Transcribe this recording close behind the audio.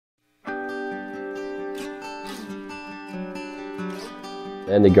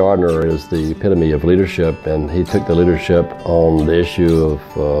Andy Gardiner is the epitome of leadership, and he took the leadership on the issue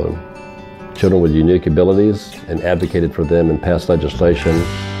of children with unique abilities and advocated for them and passed legislation,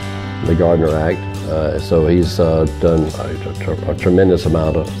 the Gardiner Act. So he's done a tremendous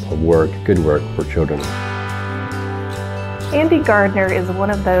amount of work, good work for children. Andy Gardiner is one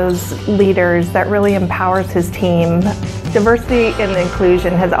of those leaders that really empowers his team. Diversity and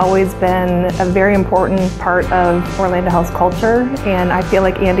inclusion has always been a very important part of Orlando Health's culture, and I feel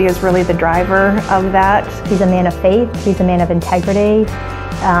like Andy is really the driver of that. He's a man of faith, he's a man of integrity,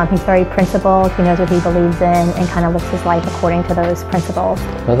 he's very principled, he knows what he believes in, and kind of lives his life according to those principles.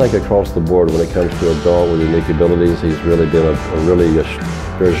 I think across the board, when it comes to adult with unique abilities, he's really been a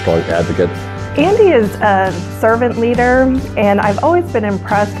very strong advocate. Andy is a servant leader, and I've always been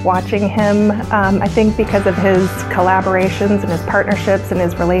impressed watching him. I think because of his collaborations and his partnerships and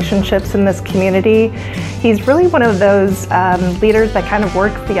his relationships in this community, he's really one of those leaders that kind of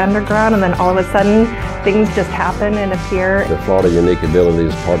works the underground, and then all of a sudden things just happen and appear. The Florida Unique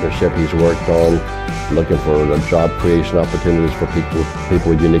Abilities partnership he's worked on, looking for job creation opportunities for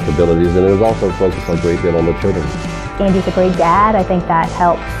people with unique abilities, and it was also focused a great deal on the children. Andy's a great dad. I think that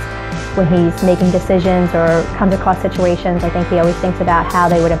helps when he's making decisions or comes across situations. I think he always thinks about how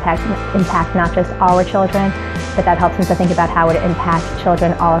they would impact not just our children, but that helps him to think about how it would impact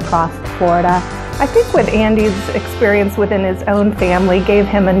children all across Florida. I think with Andy's experience within his own family gave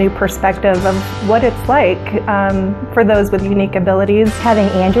him a new perspective of what it's like for those with unique abilities. Having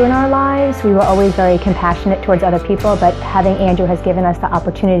Andrew in our lives, we were always very compassionate towards other people, but having Andrew has given us the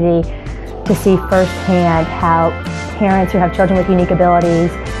opportunity to see firsthand how parents who have children with unique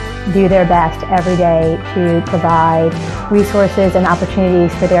abilities do their best every day to provide resources and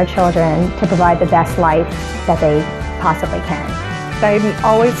opportunities for their children to provide the best life that they possibly can. I'm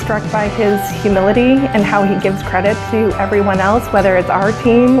always struck by his humility and how he gives credit to everyone else, whether it's our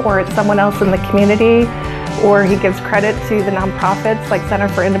team or it's someone else in the community, or he gives credit to the nonprofits like Center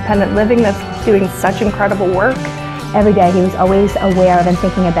for Independent Living that's doing such incredible work. Every day he was always aware of and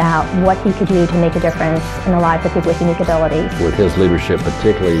thinking about what he could do to make a difference in the lives of people with unique abilities. With his leadership,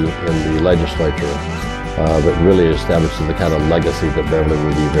 particularly in the legislature, that really establishes the kind of legacy that Beverly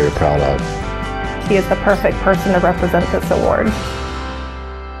would be very proud of. He is the perfect person to represent this award.